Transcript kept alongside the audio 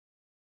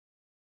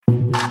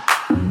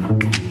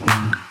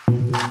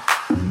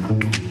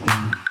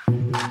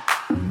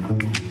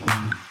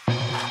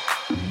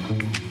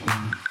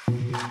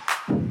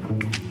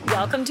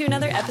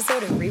another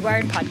episode of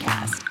Rewired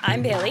Podcast.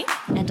 I'm Bailey.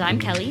 And I'm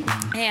Kelly.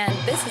 And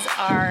this is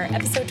our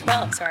episode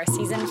 12, so our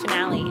season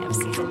finale of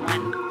season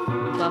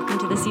 1. Welcome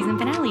to the season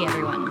finale,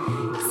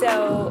 everyone.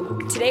 So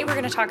today we're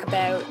going to talk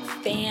about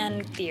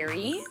fan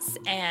theories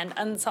and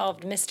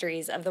unsolved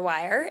mysteries of The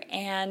Wire.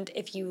 And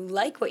if you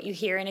like what you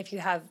hear and if you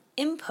have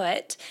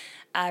input,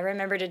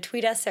 remember to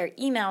tweet us or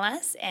email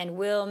us, and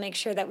we'll make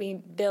sure that we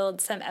build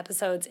some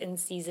episodes in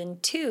season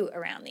 2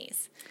 around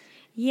these.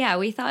 Yeah,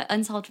 we thought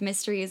Unsolved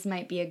Mysteries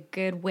might be a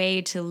good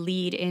way to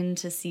lead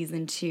into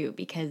season 2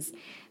 because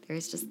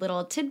there's just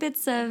little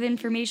tidbits of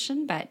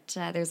information, but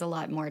there's a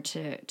lot more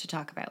to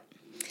talk about.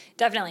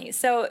 Definitely.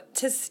 So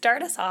to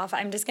start us off,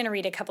 I'm just going to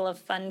read a couple of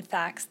fun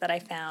facts that I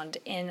found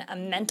in a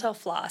Mental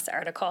Floss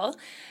article,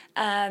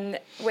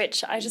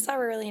 which I just thought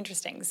were really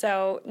interesting.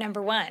 So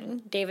number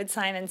 1, David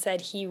Simon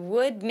said he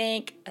would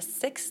make a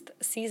 6th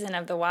season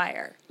of The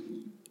Wire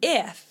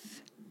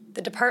if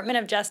the Department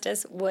of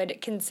Justice would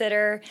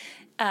consider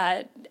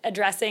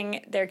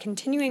addressing their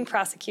continuing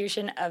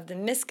prosecution of the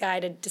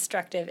misguided,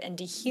 destructive, and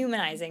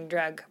dehumanizing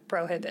drug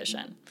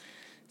prohibition.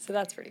 So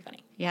that's pretty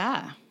funny.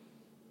 Yeah.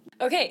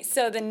 Okay,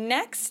 so the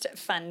next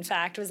fun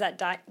fact was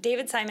that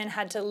David Simon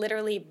had to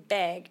literally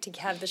beg to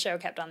have the show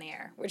kept on the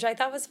air, which I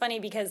thought was funny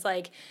because,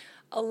 like,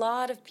 a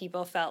lot of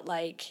people felt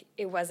like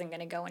it wasn't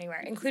going to go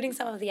anywhere, including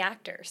some of the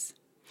actors.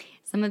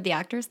 Some of the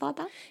actors thought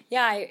that?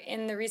 Yeah,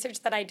 in the research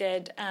that I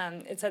did,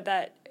 it said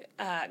that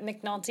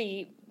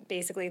McNulty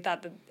basically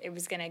thought that it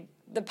was going to,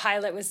 the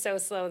pilot was so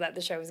slow that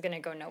the show was going to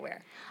go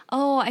nowhere.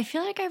 Oh, I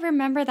feel like I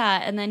remember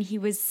that. And then he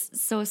was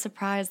so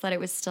surprised that it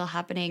was still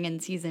happening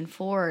in season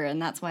 4,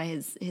 and that's why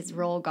his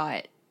role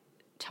got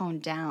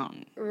toned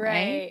down.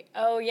 Right?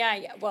 Oh,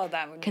 yeah. Well,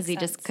 that would make sense. Because he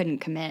just couldn't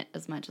commit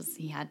as much as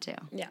he had to.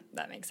 Yeah,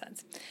 that makes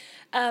sense.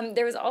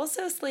 There was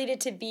also slated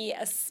to be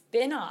a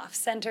spin-off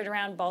centered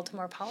around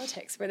Baltimore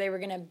politics where they were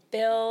going to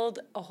build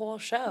a whole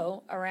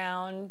show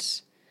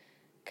around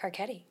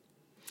Carcetti.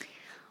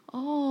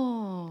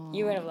 Oh.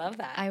 You would have loved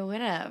that. I would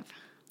have.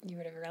 You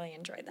would have really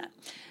enjoyed that.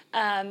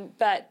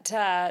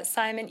 But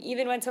Simon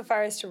even went so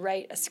far as to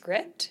write a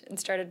script and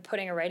started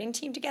putting a writing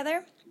team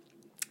together.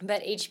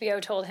 But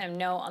HBO told him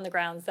no on the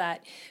grounds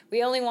that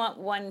we only want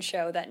one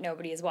show that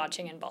nobody is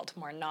watching in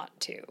Baltimore, not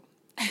 2.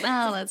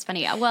 Oh, that's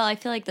funny. Well, I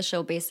feel like the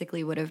show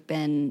basically would have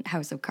been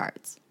House of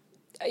Cards.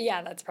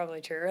 Yeah, that's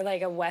probably true. Or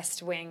like a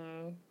West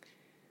Wing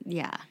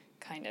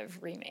kind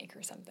of remake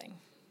or something.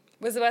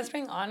 Was the West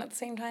Wing on at the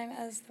same time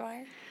as The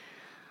Wire?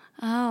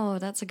 Oh,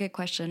 that's a good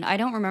question. I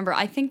don't remember.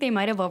 I think they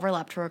might have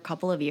overlapped for a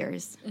couple of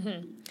years.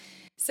 Mm-hmm.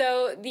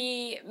 So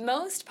the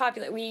most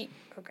popular...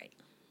 great.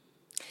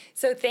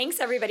 So thanks,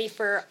 everybody,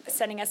 for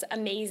sending us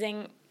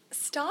amazing...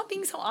 Stop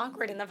being so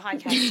awkward in the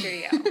podcast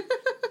studio.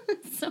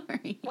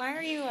 Sorry. Why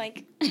are you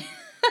like...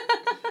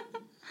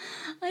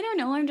 I don't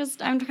know.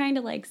 I'm trying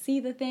to like see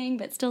the thing,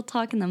 but still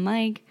talk in the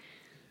mic.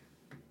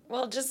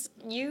 Well, just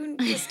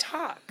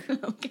talk.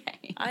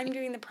 Okay. I'm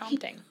doing the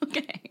prompting.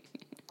 Okay.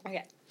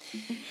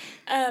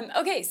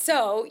 Okay,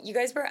 so you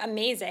guys were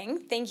amazing.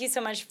 Thank you so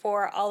much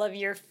for all of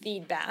your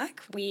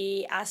feedback.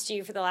 We asked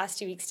you for the last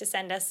 2 weeks to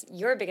send us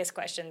your biggest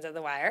questions of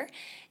The Wire,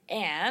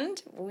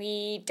 and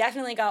we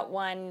definitely got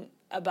one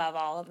above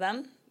all of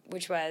them,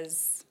 which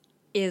was...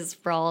 Is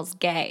Rawls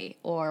gay,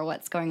 or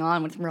what's going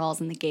on with Rawls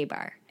in the gay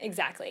bar?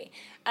 Exactly.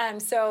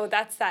 So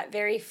that's that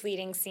very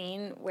fleeting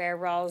scene where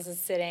Rawls is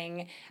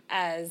sitting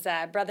as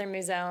Brother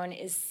Mouzone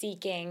is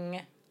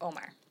seeking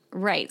Omar.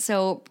 Right.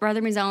 So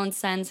Brother Mouzone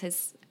sends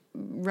his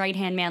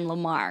right-hand man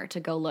Lamar to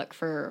go look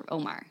for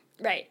Omar.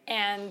 Right.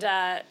 And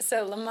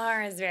so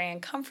Lamar is very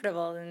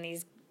uncomfortable in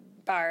these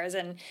bars.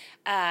 And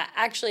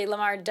actually,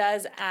 Lamar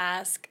does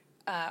ask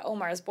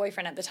Omar's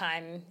boyfriend at the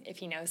time if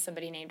he knows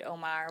somebody named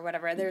Omar or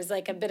whatever. There's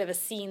like a bit of a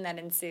scene that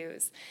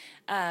ensues.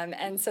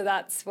 And so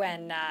that's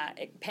when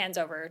it pans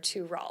over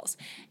to Rawls.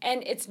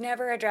 And it's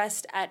never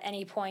addressed at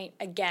any point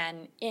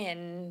again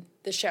in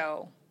the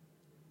show.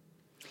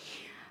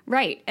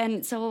 Right.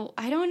 And so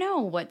I don't know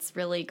what's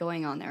really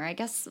going on there. I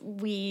guess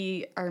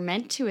we are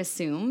meant to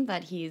assume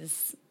that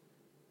he's,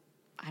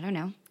 I don't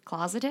know,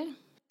 closeted.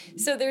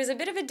 So there's a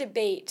bit of a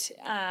debate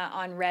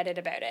on Reddit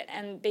about it.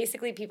 And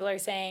basically people are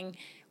saying,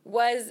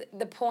 was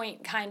the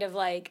point kind of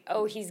like,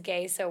 oh, he's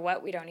gay, so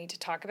what? We don't need to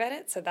talk about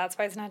it, so that's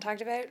why it's not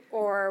talked about?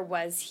 Or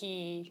was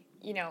he,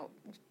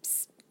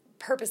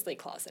 purposely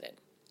closeted?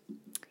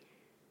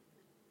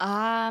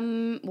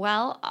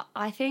 Well,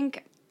 I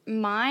think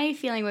my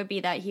feeling would be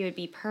that he would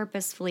be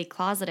purposefully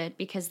closeted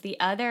because the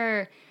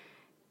other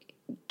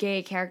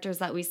gay characters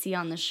that we see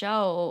on the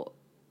show,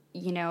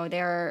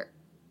 they're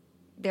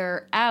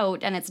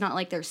out and it's not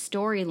like their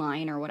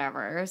storyline or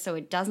whatever, so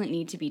it doesn't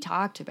need to be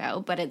talked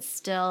about, but it's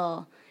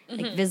still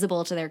like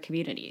visible to their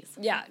communities.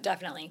 Yeah,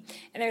 definitely.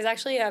 And there's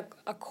actually a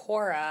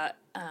Quora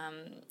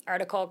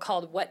article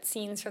called "What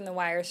Scenes from The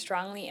Wire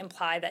Strongly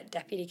Imply That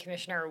Deputy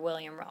Commissioner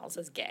William Rawls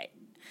is Gay."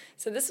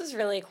 So this was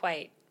really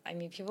quite...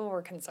 people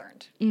were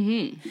concerned.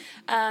 Mm-hmm.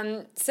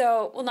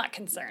 Well, not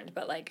concerned,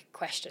 but like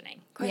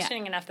questioning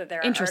enough that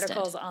there are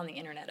articles on the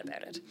internet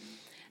about it.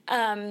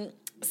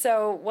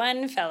 So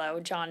one fellow,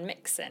 John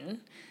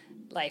Mixon,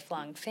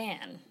 lifelong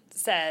fan,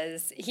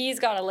 says he's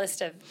got a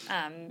list of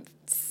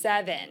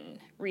 7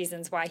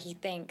 reasons why he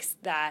thinks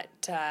that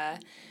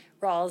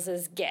Rawls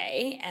is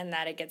gay and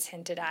that it gets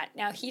hinted at.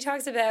 Now, he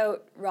talks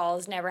about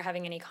Rawls never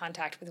having any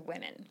contact with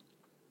women.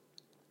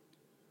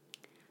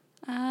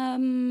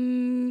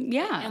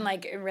 Yeah. And,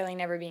 like, it really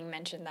never being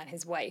mentioned that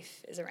his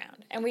wife is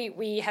around. And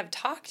we have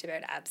talked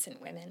about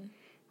absent women.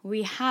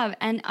 We have,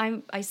 and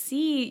I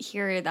see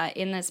here that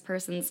in this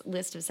person's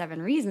list of 7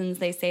 reasons,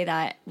 they say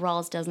that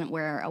Rawls doesn't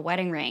wear a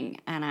wedding ring,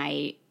 and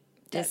I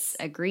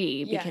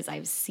disagree because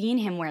I've seen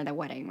him wear the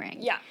wedding ring.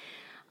 Yeah.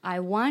 I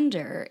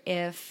wonder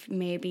if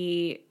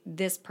maybe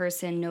this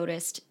person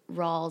noticed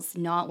Rawls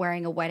not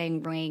wearing a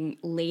wedding ring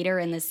later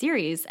in the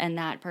series, and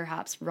that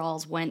perhaps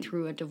Rawls went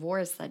through a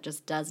divorce that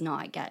just does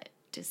not get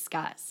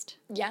discussed.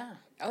 Yeah.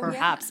 Oh,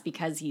 perhaps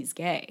because he's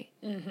gay.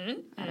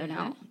 I don't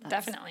know.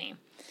 Definitely.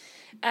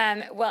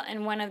 Well,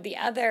 and one of the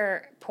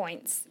other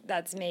points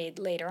that's made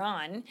later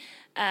on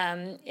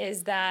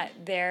is that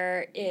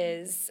there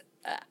is,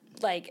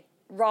 like,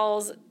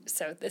 Rawls,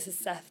 so this is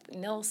Seth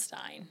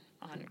Milstein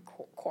on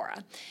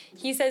Quora.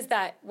 He says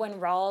that when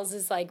Rawls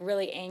is, like,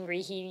 really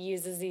angry, he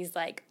uses these,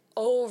 like,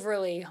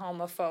 overly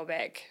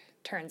homophobic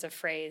turns of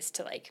phrase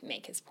to, like,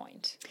 make his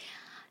point.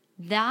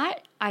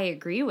 That I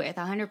agree with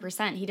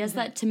 100%. He does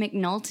that to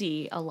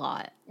McNulty a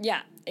lot.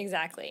 Yeah,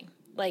 exactly.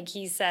 Like,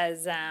 he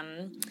says...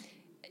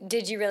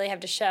 did you really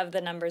have to shove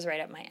the numbers right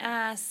up my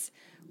ass?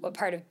 What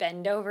part of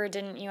bend over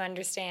didn't you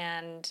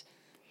understand?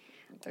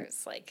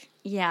 There's like...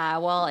 Yeah,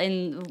 well,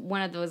 in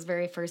one of those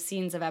very first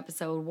scenes of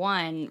episode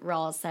 1,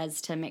 Rawls says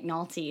to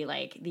McNulty,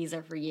 like, these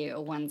are for you.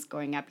 One's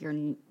going up your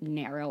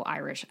narrow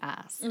Irish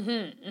ass.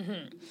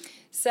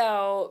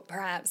 So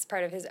perhaps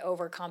part of his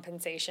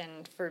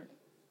overcompensation for,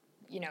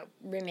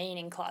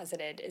 remaining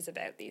closeted is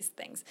about these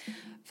things.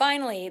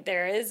 Finally,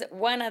 there is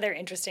one other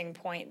interesting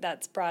point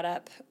that's brought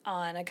up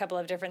on a couple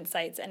of different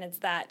sites, and it's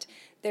that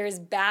there's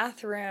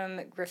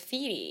bathroom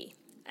graffiti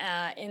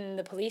in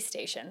the police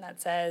station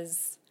that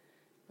says,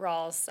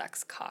 Rawls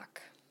sucks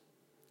cock.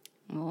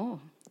 Oh.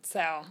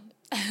 So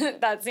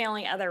that's the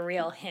only other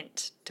real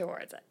hint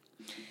towards it.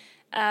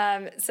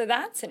 So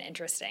that's an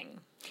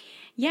interesting...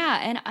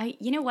 Yeah, and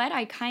you know what?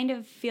 I kind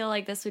of feel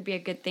like this would be a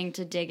good thing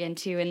to dig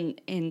into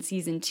in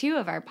season 2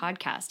 of our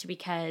podcast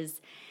because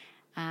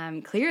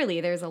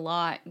clearly there's a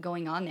lot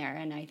going on there,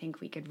 and I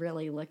think we could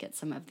really look at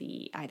some of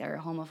the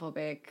either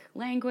homophobic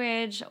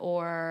language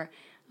or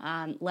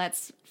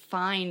let's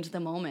find the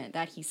moment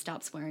that he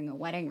stops wearing a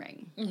wedding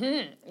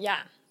ring. Yeah,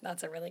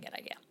 that's a really good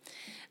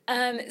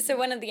idea. So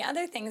one of the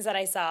other things that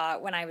I saw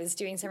when I was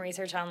doing some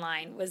research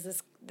online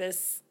was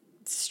this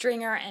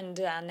Stringer and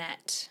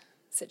Donette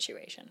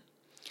situation.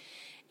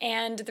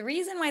 And the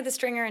reason why the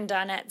Stringer and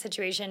Donette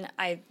situation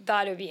I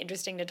thought it would be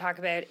interesting to talk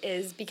about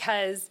is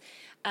because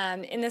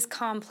in this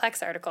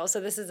Complex article, so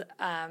this is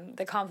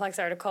the Complex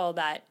article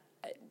that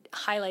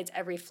highlights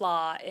every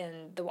flaw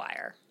in The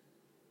Wire.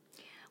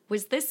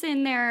 Was this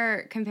in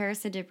their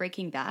comparison to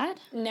Breaking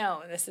Bad?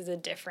 No, this is a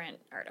different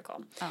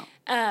article.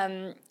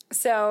 Oh.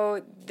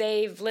 So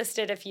they've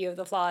listed a few of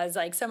the flaws.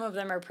 Like, some of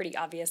them are pretty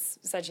obvious,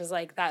 such as,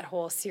 like, that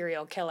whole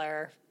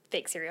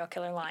fake serial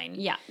killer line.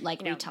 Yeah,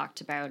 like we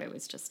talked about, it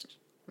was just...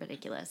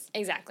 ridiculous.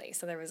 Exactly.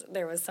 So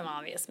there was some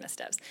obvious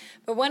missteps.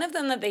 But one of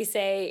them that they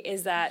say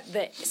is that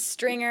the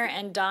Stringer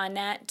and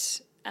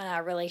Donette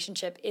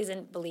relationship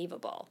isn't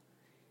believable.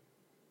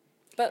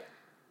 But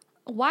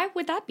why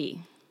would that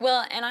be?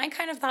 Well, and I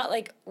kind of thought,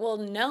 like, well,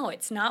 no,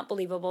 it's not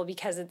believable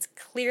because it's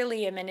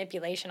clearly a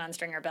manipulation on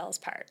Stringer Bell's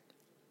part.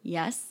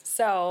 Yes.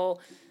 So,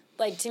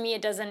 like, to me,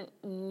 it doesn't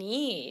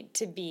need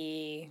to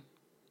be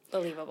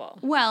believable.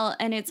 Well,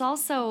 and it's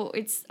also,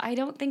 I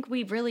don't think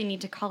we really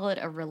need to call it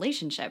a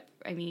relationship.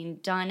 I mean,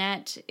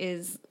 Donette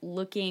is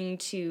looking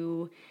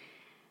to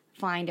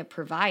find a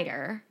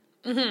provider,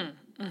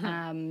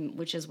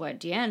 which is what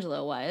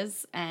D'Angelo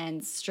was,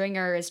 and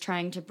Stringer is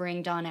trying to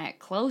bring Donette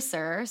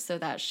closer so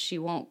that she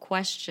won't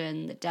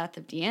question the death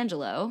of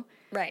D'Angelo.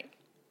 Right.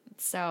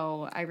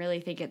 So I really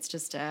think it's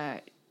just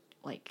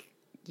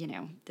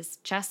this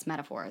chess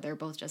metaphor. They're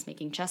both just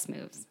making chess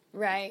moves.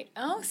 Right.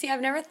 Oh, see,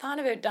 I've never thought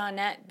about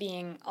Donette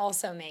being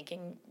also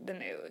making the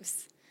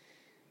moves.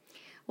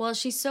 Well,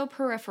 she's so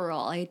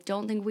peripheral. I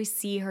don't think we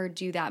see her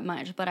do that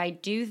much, but I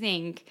do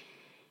think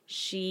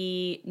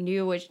she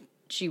knew what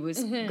she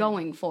was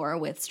going for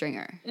with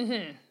Stringer.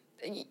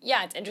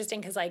 Yeah, it's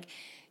interesting because, like,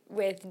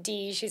 with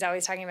Dee, she's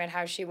always talking about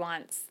how she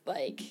wants,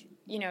 like,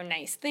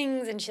 nice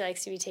things, and she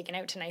likes to be taken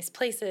out to nice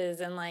places,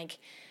 and, like,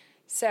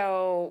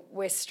 so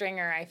with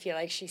Stringer, I feel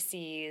like she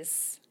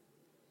sees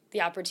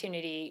the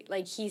opportunity,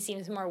 like, he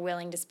seems more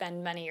willing to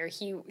spend money, or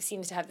he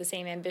seems to have the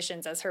same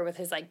ambitions as her with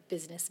his, like,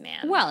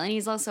 businessman. Well, and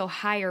he's also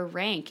higher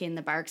rank in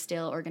the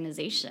Barksdale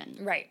organization.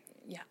 Right.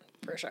 Yeah,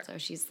 for sure. So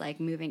she's, like,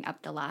 moving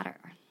up the ladder.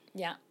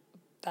 Yeah,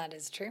 that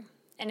is true.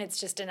 And it's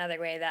just another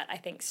way that I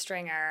think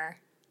Stringer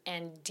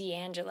and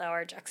D'Angelo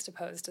are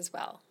juxtaposed as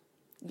well.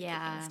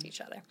 Yeah. Against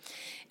each other.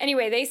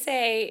 Anyway, they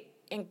say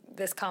in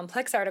this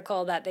complex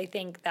article that they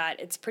think that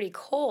it's pretty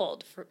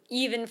cold,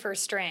 even for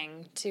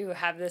String, to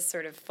have this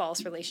sort of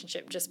false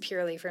relationship just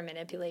purely for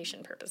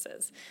manipulation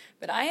purposes.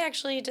 But I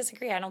actually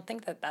disagree. I don't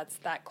think that that's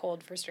that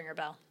cold for Stringer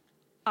Bell.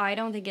 I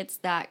don't think it's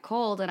that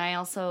cold, and I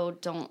also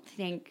don't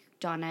think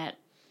Donette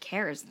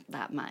cares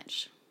that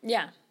much.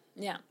 Yeah,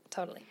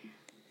 totally.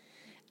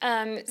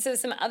 So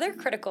some other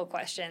critical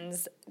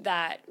questions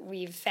that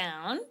we've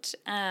found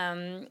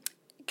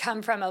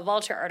come from a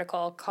Vulture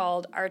article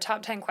called Our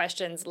Top 10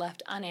 Questions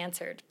Left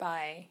Unanswered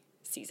by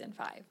Season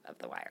 5 of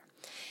The Wire.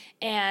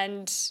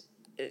 And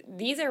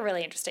these are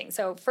really interesting.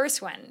 So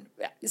first one,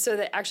 so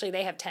that actually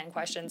they have 10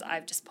 questions.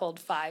 I've just pulled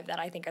 5 that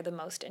I think are the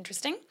most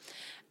interesting.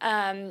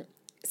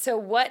 So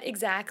what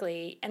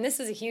exactly, and this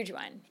is a huge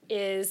one,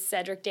 is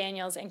Cedric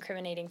Daniels'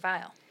 incriminating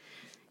file?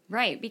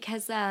 Right,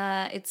 because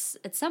it's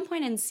at some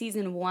point in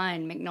season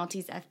 1,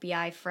 McNulty's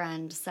FBI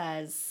friend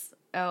says,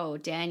 "Oh,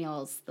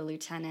 Daniels, the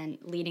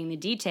lieutenant leading the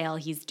detail,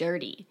 he's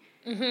dirty."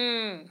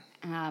 Mm-hmm.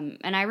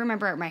 And I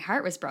remember my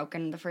heart was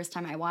broken the first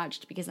time I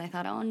watched because I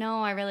thought, "Oh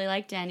no, I really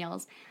like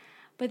Daniels,"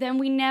 but then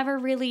we never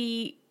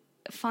really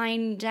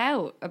find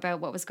out about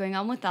what was going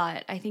on with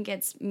that. I think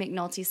it's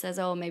McNulty says,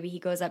 "Oh, maybe he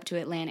goes up to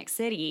Atlantic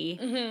City,"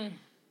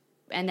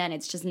 and then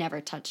it's just never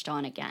touched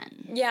on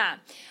again. Yeah,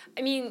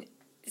 I mean,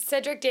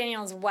 Cedric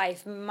Daniels'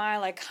 wife,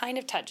 Marla, kind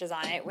of touches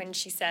on it when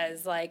she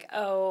says, like,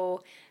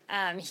 oh,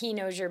 he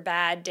knows your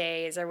bad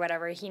days or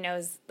whatever. He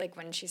knows, like,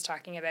 when she's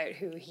talking about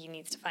who he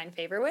needs to find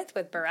favor with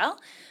Burrell.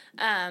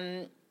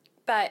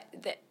 But,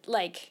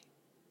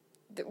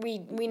 we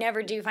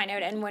never do find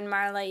out. And when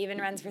Marla even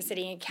runs for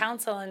city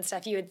council and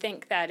stuff, you would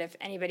think that if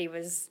anybody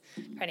was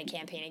trying to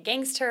campaign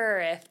against her,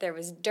 or if there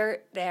was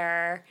dirt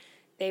there,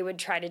 they would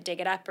try to dig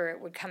it up or it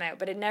would come out.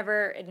 But it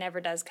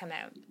never does come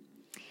out.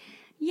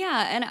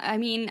 Yeah, and I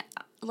mean,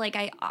 like,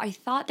 I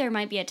thought there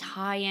might be a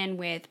tie-in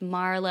with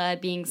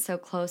Marla being so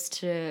close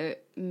to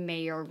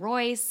Mayor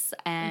Royce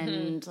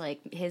and, like,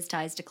 his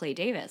ties to Clay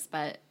Davis,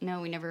 but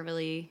no, we never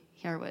really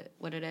hear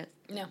what it is.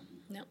 No.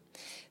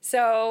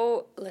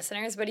 So,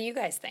 listeners, what do you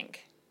guys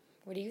think?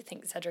 What do you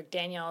think Cedric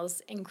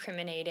Daniels'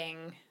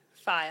 incriminating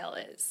file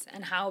is,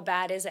 and how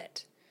bad is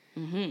it?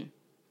 Mm-hmm.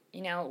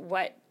 You know,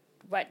 what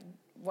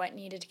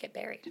needed to get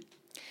buried?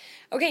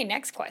 Okay,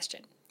 next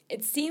question.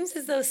 It seems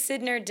as though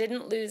Sydnor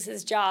didn't lose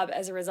his job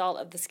as a result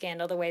of the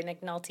scandal the way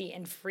McNulty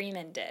and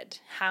Freeman did.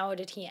 How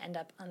did he end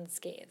up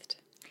unscathed?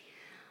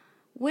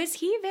 Was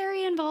he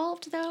very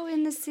involved, though,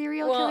 in the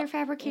serial killer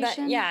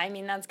fabrication? I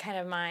mean, that's kind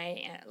of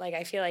my, like,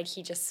 I feel like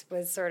he just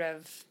was sort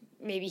of,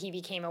 maybe he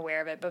became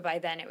aware of it, but by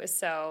then it was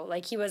so,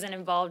 like, he wasn't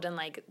involved in,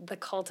 like, the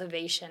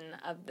cultivation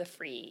of the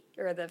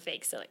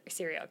fake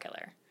serial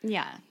killer.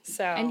 Yeah.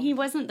 So. And he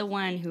wasn't the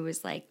one who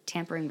was, like,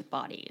 tampering with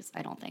bodies,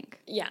 I don't think.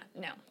 Yeah,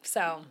 no.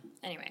 So,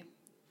 anyway,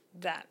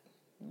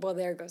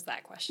 there goes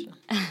that question.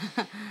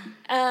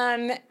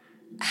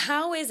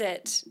 How is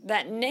it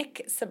that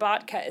Nick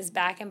Sabatka is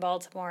back in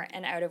Baltimore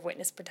and out of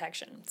witness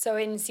protection? So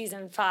in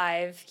season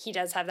 5, he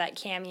does have that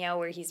cameo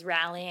where he's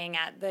rallying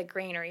at the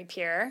Granary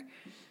Pier.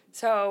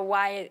 So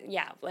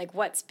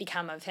what's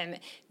become of him?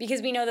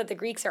 Because we know that the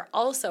Greeks are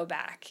also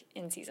back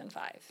in season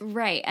 5.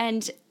 Right,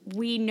 and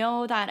we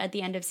know that at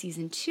the end of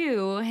season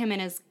 2, him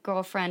and his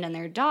girlfriend and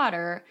their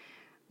daughter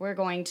were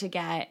going to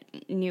get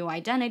new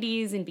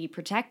identities and be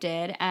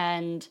protected,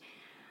 and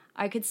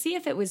I could see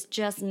if it was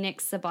just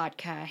Nick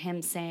Sabatka,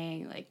 him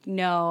saying, like,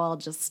 no, I'll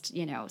just,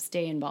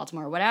 stay in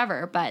Baltimore,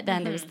 whatever. But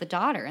then there's the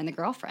daughter and the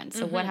girlfriend.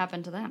 So what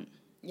happened to them?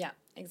 Yeah,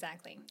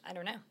 exactly. I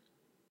don't know.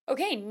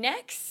 Okay,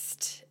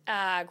 next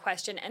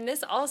question. And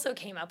this also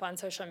came up on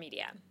social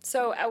media.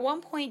 So at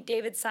one point,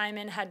 David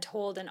Simon had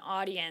told an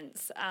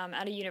audience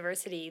at a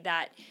university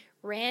that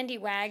Randy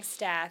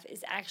Wagstaff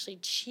is actually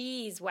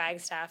Cheese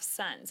Wagstaff's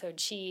son. So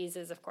Cheese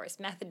is, of course,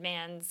 Method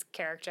Man's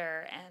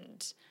character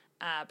and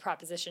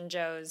Proposition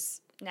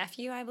Joe's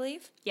nephew, I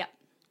believe. Yep.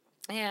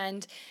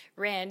 And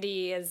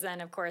Randy is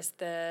then, of course,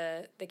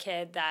 the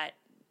kid that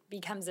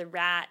becomes a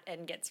rat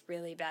and gets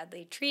really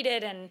badly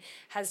treated and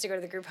has to go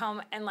to the group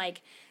home. And,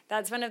 like,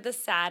 that's one of the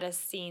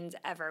saddest scenes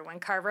ever when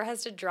Carver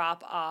has to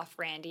drop off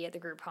Randy at the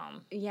group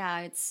home. Yeah,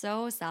 it's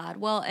so sad.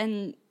 Well,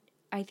 and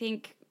I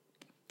think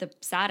the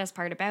saddest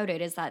part about it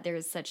is that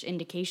there's such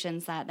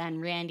indications that then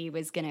Randy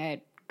was going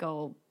to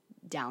go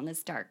down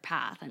this dark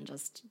path and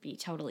just be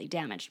totally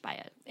damaged by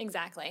it.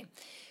 Exactly.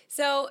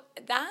 So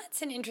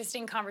that's an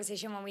interesting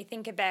conversation when we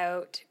think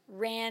about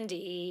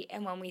Randy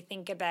and when we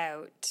think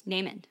about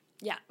Namond.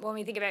 Yeah, when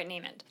we think about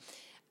Namond.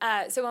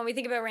 So when we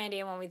think about Randy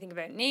and when we think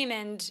about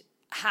Namond,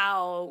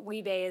 how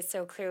Wee-Bey is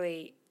so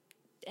clearly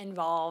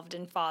involved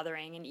in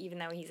fathering, and even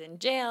though he's in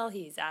jail,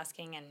 he's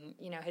asking, and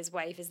his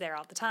wife is there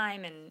all the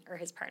time, or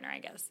his partner, I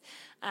guess,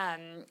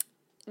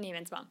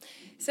 Namond's mom.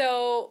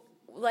 So,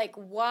 like,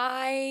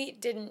 why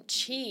didn't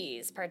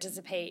Cheese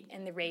participate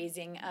in the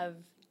raising of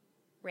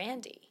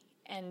Randy?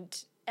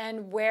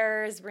 And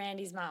where's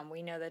Randy's mom?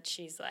 We know that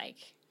she's,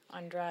 like,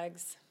 on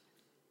drugs.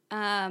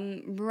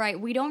 Right.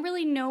 We don't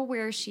really know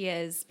where she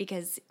is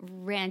because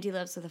Randy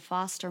lives with a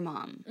foster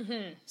mom.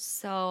 Mm-hmm.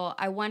 So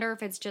I wonder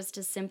if it's just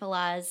as simple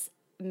as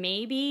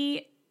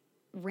maybe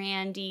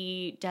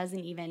Randy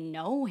doesn't even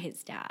know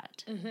his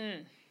dad.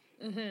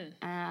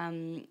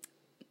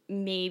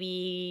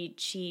 Maybe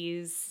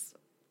Cheese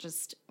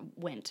just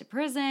went to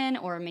prison,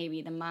 or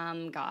maybe the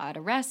mom got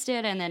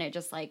arrested and then it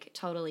just like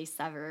totally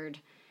severed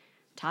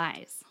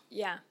ties.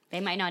 Yeah. They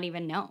might not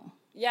even know.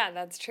 Yeah,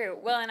 that's true.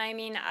 Well, and I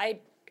mean,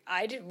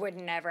 would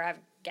never have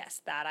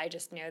guessed that. I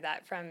just know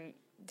that from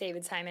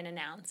David Simon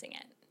announcing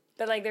it.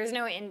 But like, there's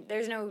no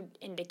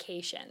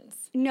indications.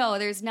 No,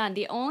 there's none.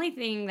 The only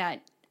thing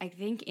that I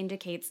think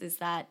indicates is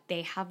that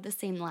they have the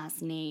same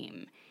last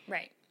name.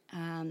 Right.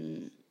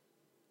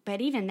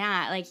 But even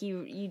that, like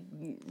you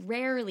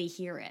rarely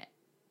hear it.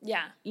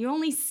 Yeah. You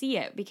only see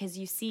it because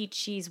you see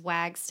Cheese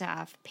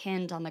Wagstaff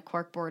pinned on the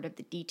corkboard of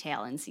the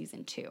detail in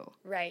season 2.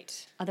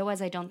 Right.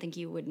 Otherwise, I don't think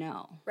you would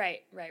know.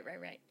 Right.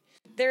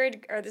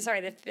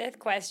 The fifth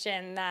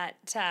question that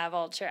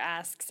Vulture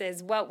asks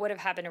is, what would have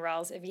happened to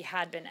Rawls if he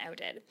had been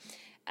outed?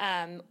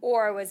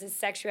 Or was his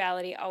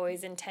sexuality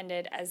always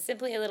intended as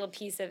simply a little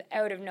piece of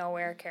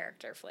out-of-nowhere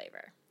character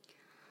flavor?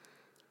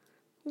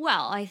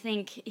 Well, I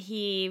think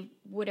he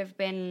would have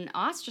been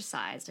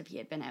ostracized if he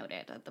had been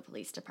outed at the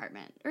police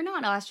department. Or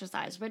not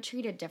ostracized, but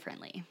treated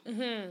differently.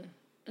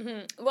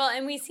 Well,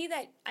 and we see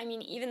that, I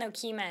mean, even though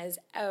Kima is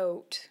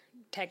out,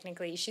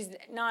 technically, she's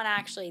not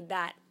actually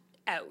that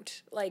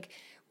out. Like,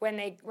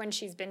 when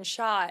she's been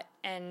shot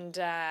and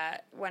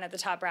one of the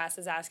top brass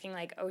is asking,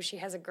 like, oh, she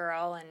has a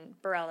girl and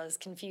Barella's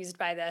confused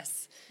by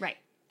this. Right.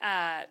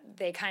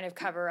 They kind of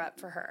cover up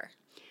for her.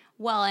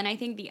 Well, and I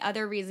think the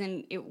other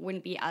reason it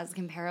wouldn't be as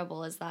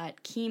comparable is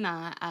that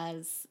Kima,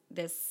 as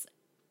this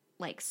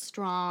like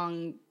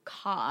strong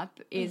cop,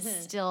 is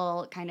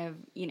still kind of,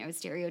 you know,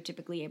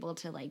 stereotypically able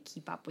to like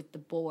keep up with the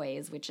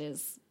boys, which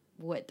is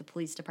what the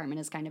police department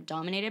is kind of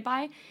dominated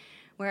by.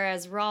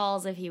 Whereas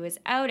Rawls, if he was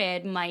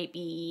outed, might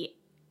be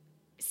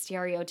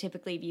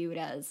stereotypically viewed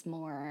as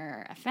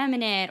more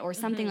effeminate or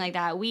something like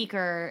that,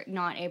 weaker,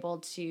 not able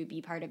to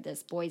be part of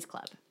this boys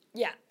club.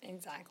 Yeah,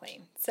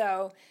 exactly.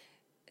 So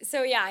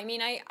yeah, I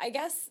mean, I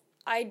guess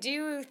I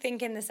do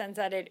think in the sense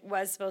that it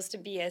was supposed to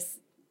be a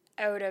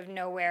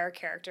out-of-nowhere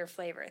character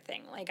flavor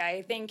thing. Like,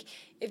 I think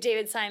if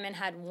David Simon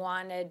had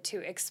wanted to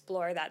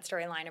explore that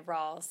storyline of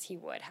Rawls, he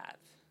would have.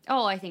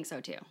 Oh, I think so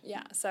too.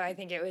 Yeah, so I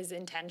think it was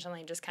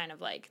intentionally just kind of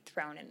like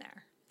thrown in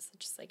there. It's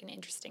just like an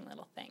interesting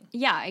little thing.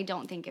 Yeah, I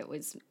don't think it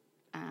was,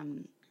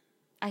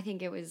 I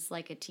think it was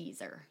like a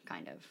teaser,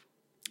 kind of.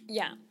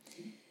 Yeah.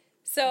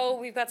 So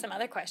we've got some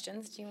other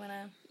questions. Do you want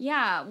to?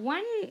 Yeah,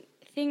 one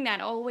thing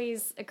that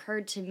always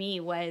occurred to me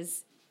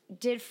was,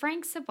 did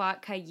Frank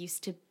Sabatka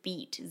used to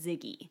beat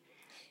Ziggy?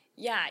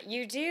 Yeah,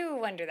 you do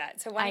wonder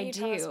that. So why don't you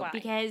tell us why?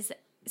 Because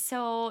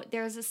so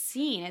there's a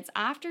scene. It's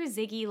after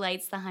Ziggy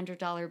lights the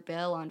 $100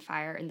 bill on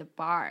fire in the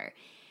bar.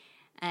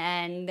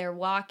 And they're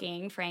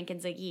walking, Frank and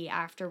Ziggy,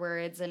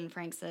 afterwards, and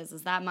Frank says,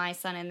 is that my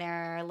son in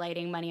there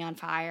lighting money on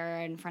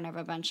fire in front of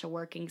a bunch of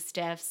working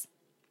stiffs?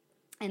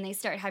 And they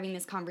start having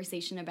this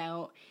conversation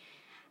about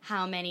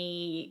how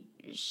many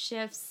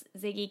shifts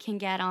Ziggy can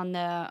get on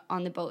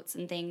the boats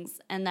and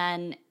things. And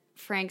then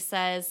Frank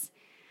says,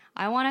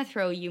 I want to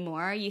throw you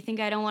more. You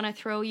think I don't want to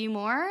throw you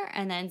more?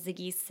 And then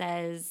Ziggy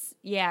says,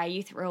 yeah,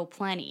 you throw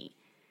plenty.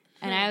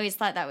 And I always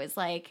thought that was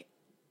like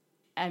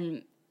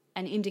an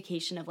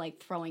indication of like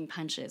throwing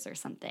punches or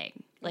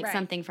something, like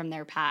something from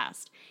their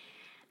past.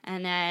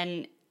 And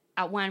then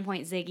at one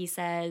point Ziggy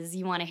says,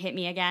 you want to hit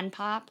me again,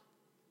 Pop?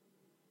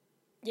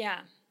 Yeah.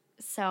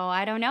 So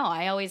I don't know.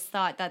 I always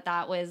thought that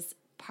that was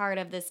part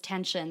of this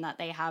tension that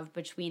they have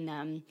between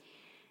them.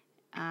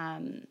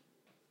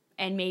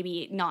 And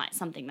maybe not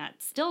something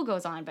that still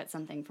goes on, but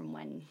something from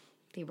when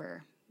they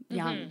were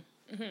young.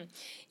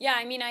 Yeah,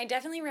 I mean, I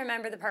definitely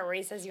remember the part where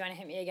he says, you want to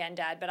hit me again,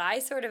 Dad? But I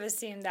sort of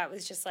assumed that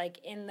was just like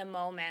in the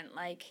moment,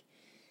 like,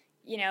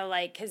 you know,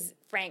 like, because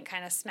Frank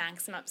kind of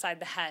smacks him upside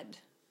the head.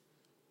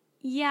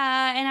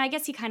 Yeah, and I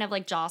guess he kind of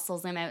like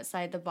jostles him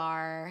outside the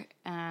bar.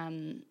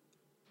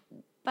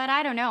 But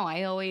I don't know.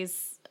 I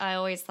always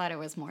thought it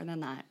was more than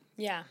that.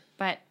 Yeah.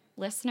 But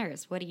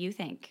listeners, what do you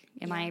think?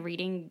 Am I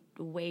reading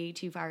way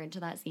too far into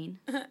that scene?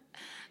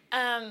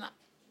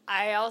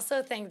 I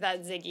also think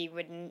that Ziggy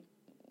would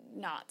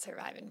not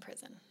survive in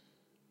prison.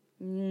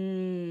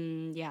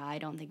 Yeah, I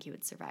don't think he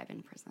would survive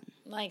in prison.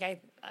 Like,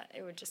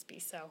 it would just be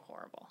so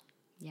horrible.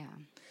 Yeah.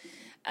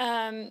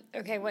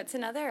 Okay, what's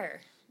another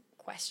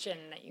question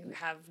that you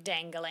have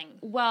dangling?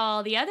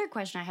 Well, the other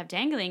question I have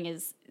dangling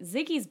is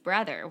Ziggy's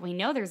brother. We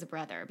know there's a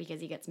brother because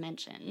he gets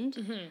mentioned.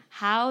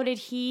 How did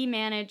he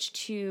manage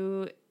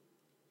to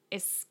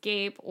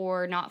escape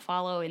or not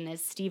follow in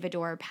this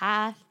stevedore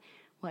path?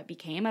 What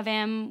became of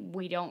him?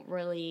 We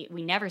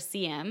never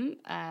see him.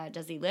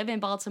 Does he live in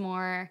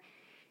Baltimore?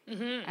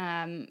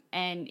 And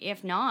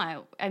if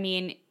not, I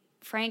mean,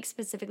 Frank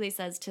specifically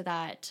says to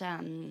that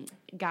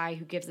guy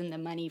who gives him the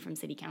money from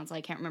city council,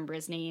 I can't remember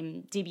his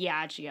name,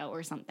 DiBiagio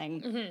or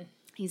something.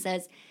 He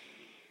says,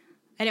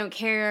 I don't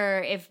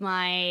care if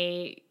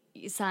my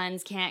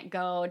sons can't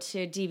go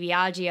to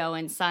DiBiagio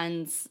and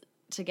Sons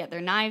to get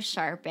their knives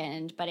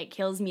sharpened, but it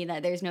kills me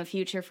that there's no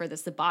future for the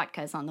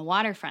Sabatkas on the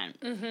waterfront.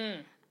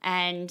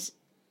 And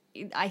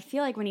I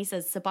feel like when he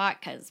says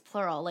Sabatkas,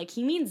 plural, like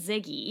he means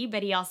Ziggy,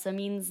 but he also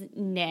means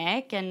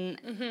Nick,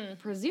 and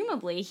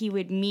presumably he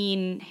would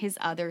mean his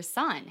other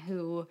son,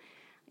 who,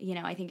 you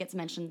know, I think it's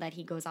mentioned that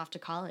he goes off to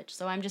college.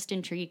 So I'm just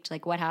intrigued,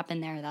 like, what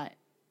happened there that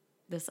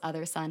this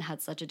other son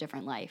had such a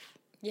different life.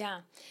 Yeah.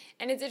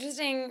 And it's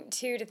interesting,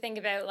 too, to think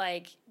about,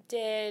 like,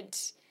 did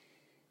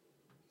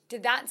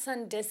that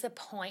son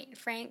disappoint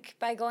Frank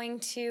by going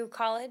to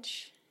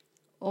college?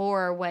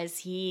 Or was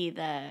he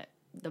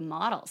the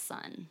model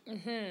son?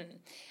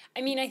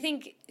 I mean, I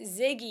think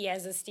Ziggy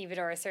as a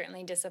stevedore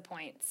certainly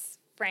disappoints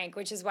Frank,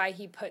 which is why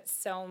he puts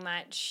so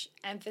much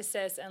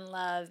emphasis and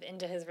love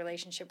into his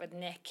relationship with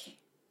Nick.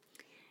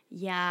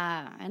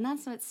 Yeah, and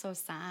that's what's so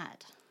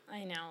sad.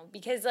 I know,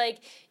 because, like,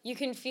 you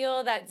can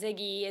feel that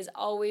Ziggy is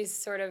always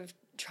sort of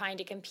trying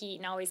to compete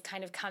and always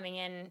kind of coming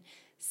in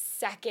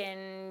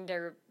second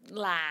or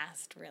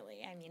last,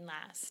 really. I mean,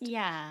 last.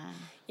 Yeah.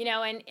 You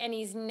know, and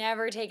he's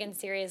never taken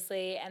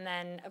seriously. And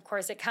then, of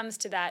course, it comes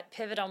to that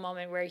pivotal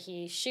moment where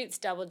he shoots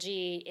Double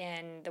G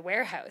in the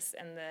warehouse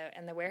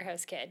and the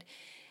warehouse kid.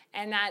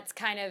 And that's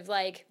kind of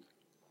like,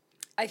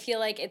 I feel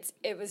like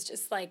it was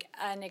just like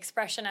an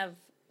expression of,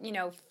 you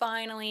know,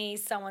 finally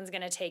someone's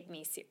going to take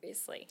me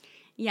seriously.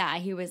 Yeah,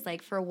 he was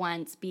like, for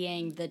once,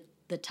 being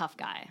the tough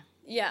guy.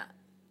 Yeah.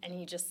 And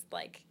he just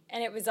like,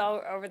 and it was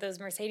all over those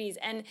Mercedes.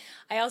 And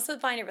I also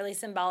find it really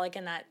symbolic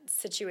in that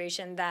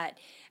situation that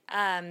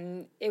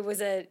it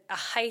was a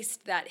heist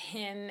that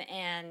him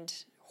and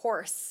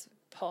Horse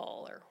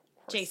pull, or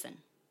Horse. Jason.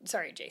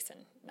 Sorry, Jason,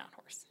 not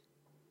Horse.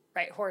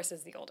 Right, Horse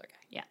is the older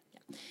guy.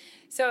 Yeah.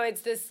 So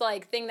it's this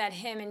like thing that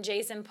him and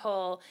Jason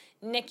pull.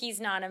 Nikki's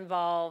not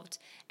involved.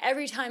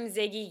 Every time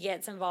Ziggy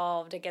gets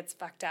involved, it gets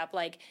fucked up.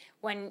 Like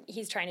when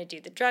he's trying to do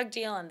the drug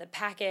deal and the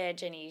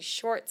package, and he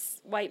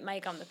shorts White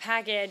Mike on the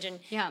package, and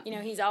you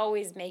know, he's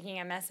always making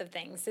a mess of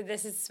things. So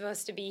this is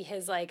supposed to be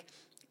his like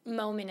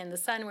moment in the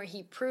sun where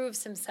he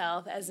proves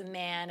himself as a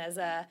man, as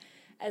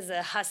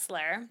a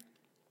hustler,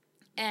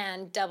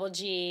 and Double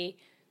G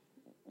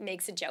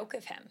makes a joke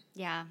of him.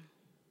 Yeah.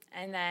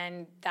 And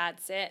then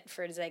that's it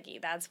for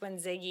Ziggy. That's when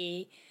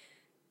Ziggy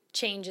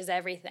changes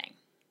everything.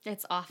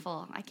 It's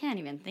awful. I can't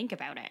even think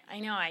about it. I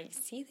know. I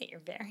see that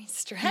you're very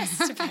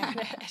stressed about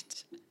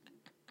it.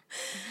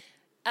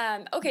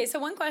 Okay, so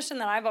one question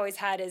that I've always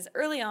had is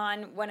early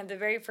on, one of the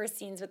very first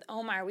scenes with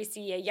Omar, we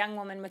see a young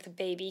woman with a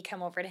baby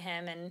come over to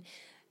him and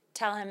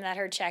tell him that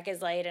her check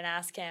is late and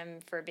ask him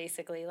for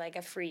basically like a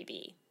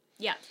freebie.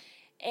 Yeah.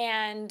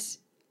 And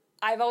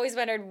I've always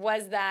wondered,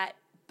 was that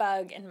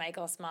bug in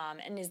Michael's mom,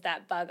 and is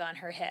that bug on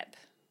her hip?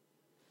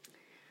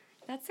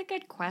 That's a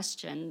good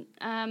question.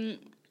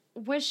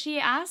 Was she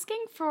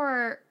asking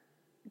for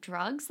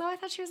drugs, though? I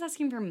thought she was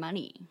asking for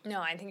money.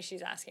 No, I think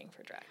she's asking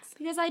for drugs.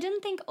 Because I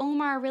didn't think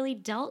Omar really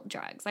dealt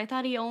drugs. I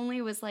thought he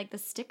only was like the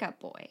stick-up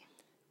boy.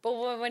 But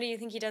what do you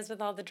think he does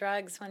with all the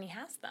drugs when he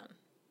has them?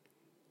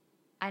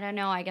 I don't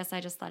know. I guess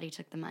I just thought he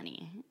took the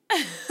money.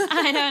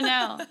 I don't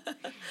know.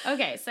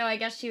 Okay, so I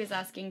guess she was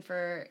asking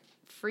for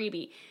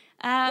freebie.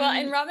 Well,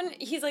 and Robin,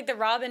 he's like the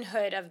Robin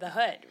Hood of the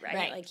hood, right?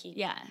 Right. Like he.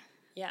 Yeah.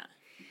 Yeah.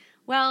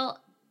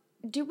 Well,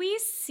 do we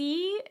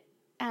see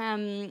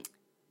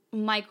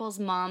Michael's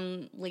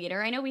mom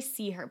later? I know we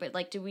see her, but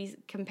like, do we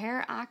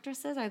compare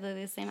actresses? Are they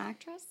the same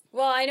actress?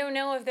 Well, I don't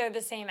know if they're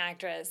the same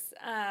actress,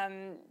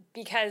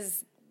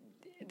 because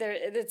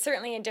it's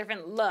certainly a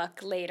different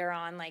look later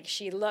on. Like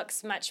she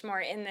looks much more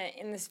in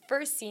this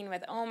first scene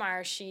with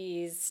Omar.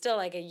 She's still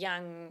like a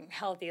young,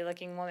 healthy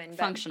looking woman, but,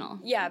 functional.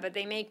 Yeah, but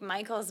they make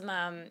Michael's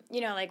mom, you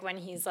know, like when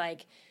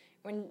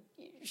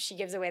she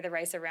gives away the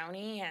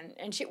rice-a-roni,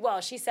 and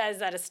she says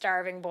that a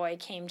starving boy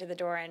came to the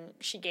door and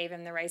she gave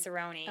him the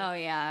rice-a-roni. Oh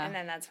yeah. And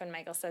then that's when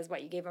Michael says,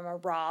 "What, you gave him a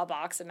raw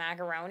box of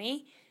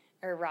macaroni,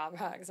 or raw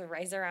box of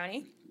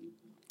rice-a-roni?"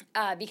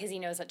 Because he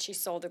knows that she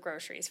sold the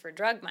groceries for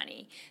drug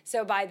money.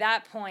 So by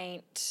that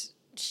point,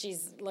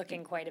 she's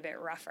looking quite a bit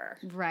rougher.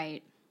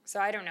 Right. So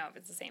I don't know if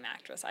it's the same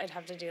actress. I'd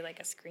have to do like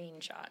a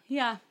screenshot.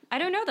 Yeah. I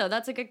don't know, though.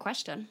 That's a good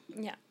question.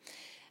 Yeah.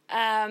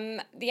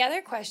 The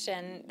other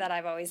question that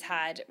I've always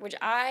had, which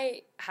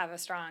I have a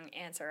strong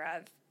answer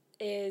of,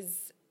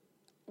 is,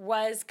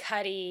 was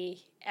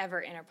Cuddy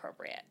ever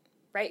inappropriate?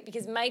 Right?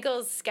 Because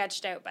Michael's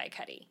sketched out by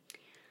Cuddy.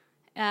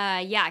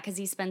 Yeah, because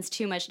he spends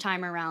too much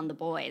time around the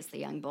boys, the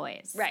young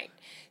boys. Right.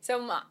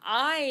 So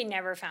I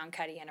never found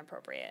Cuddy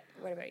inappropriate.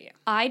 What about you?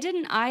 I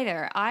didn't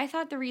either. I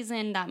thought the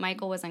reason that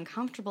Michael was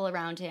uncomfortable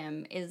around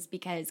him is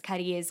because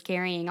Cuddy is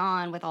carrying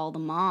on with all the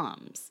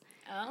moms.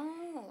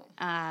 Oh.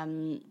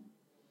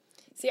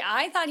 See,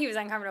 I thought he was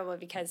uncomfortable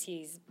because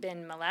he's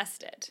been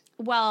molested.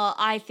 Well,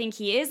 I think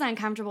he is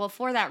uncomfortable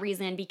for that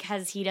reason,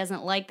 because he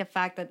doesn't like the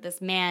fact that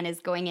this man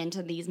is going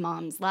into these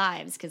moms'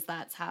 lives, because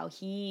that's how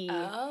he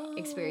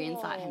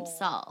experienced that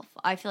himself.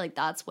 I feel like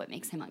that's what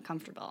makes him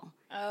uncomfortable.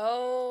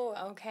 Oh,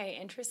 okay.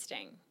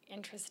 Interesting.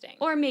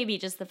 Or maybe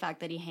just the fact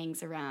that he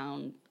hangs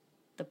around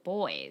the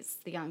boys,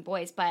 the young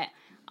boys. But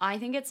I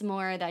think it's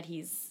more that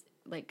he's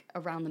like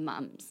around the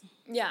mums.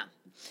 Yeah.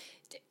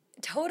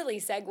 Totally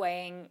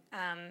segueing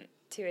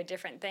to a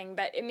different thing,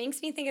 but it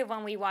makes me think of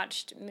when we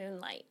watched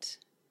Moonlight.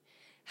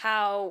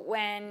 How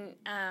when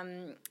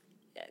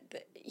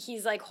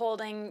he's like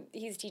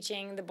he's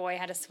teaching the boy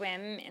how to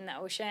swim in the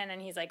ocean,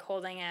 and he's like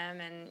holding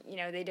him, and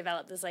they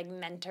develop this like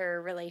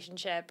mentor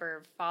relationship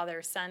or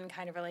father-son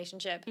kind of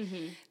relationship.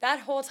 Mm-hmm. That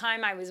whole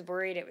time I was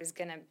worried it was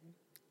gonna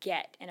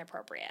get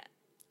inappropriate.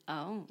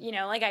 Oh.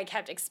 Like I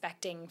kept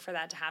expecting for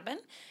that to happen.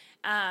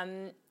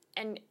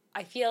 And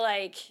I feel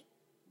like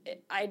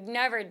I'd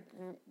never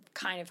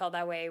kind of felt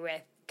that way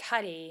with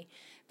Cuddy,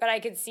 but I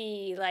could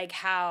see like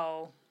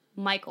how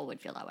Michael would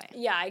feel that way.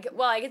 Yeah,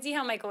 I could see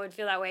how Michael would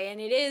feel that way,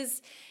 and it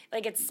is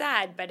like it's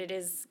sad, but it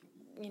is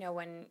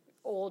when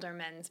older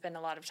men spend a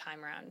lot of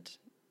time around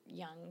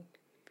young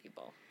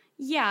people.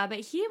 Yeah, but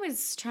he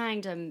was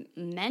trying to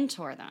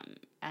mentor them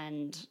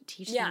and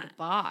teach them to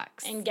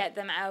box and get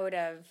them out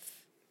of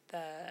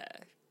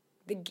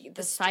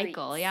the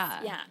cycle. Yeah.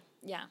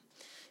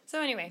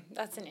 So anyway,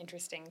 that's an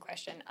interesting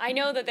question. I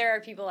know that there are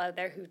people out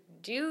there who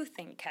do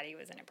think Cuddy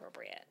was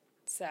inappropriate.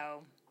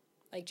 So,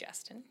 like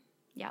Justin.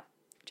 Yeah.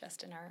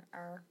 Justin,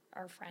 our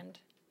friend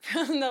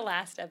from the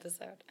last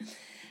episode.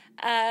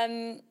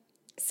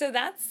 So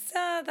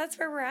that's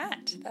where we're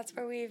at. That's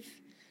where we've.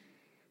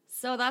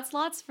 So that's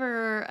lots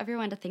for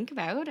everyone to think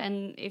about.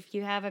 And if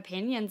you have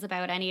opinions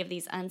about any of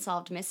these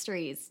unsolved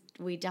mysteries,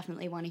 we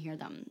definitely want to hear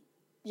them.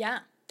 Yeah,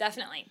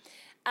 definitely.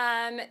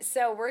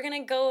 So we're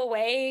going to go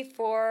away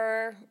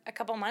for a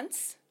couple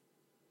months,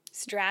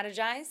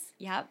 strategize.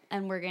 Yep,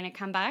 and we're going to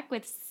come back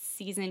with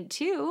season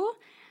 2.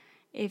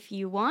 If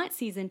you want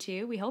season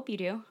 2, we hope you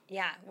do.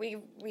 Yeah, we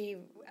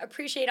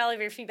appreciate all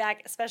of your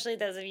feedback, especially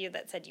those of you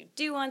that said you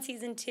do want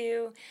season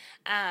 2.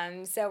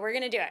 So we're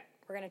going to do it.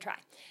 We're going to try.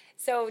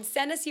 So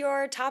send us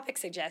your topic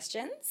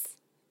suggestions.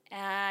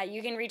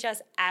 You can reach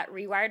us at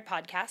Rewired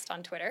Podcast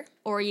on Twitter.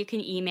 Or you can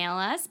email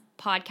us,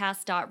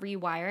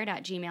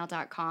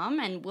 podcast.rewired@gmail.com,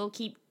 and we'll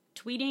keep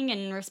tweeting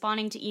and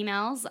responding to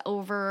emails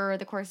over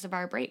the course of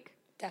our break.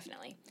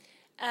 Definitely.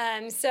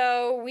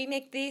 So we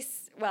make we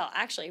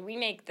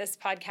make this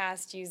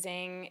podcast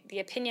using the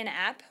Opinion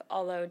app,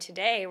 although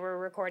today we're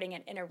recording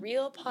it in a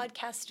real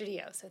podcast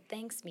studio. So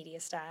thanks, Media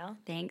Style.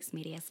 Thanks,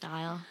 Media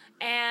Style.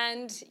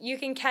 And you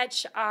can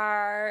catch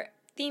our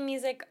theme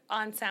music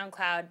on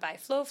SoundCloud by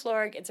Flo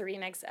Florg. It's a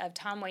remix of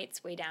Tom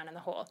Waits' Way Down in the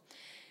Hole.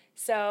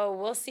 So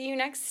we'll see you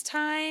next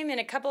time in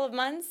a couple of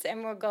months,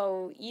 and we'll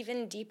go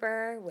even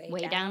deeper,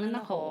 way down in the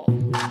hole.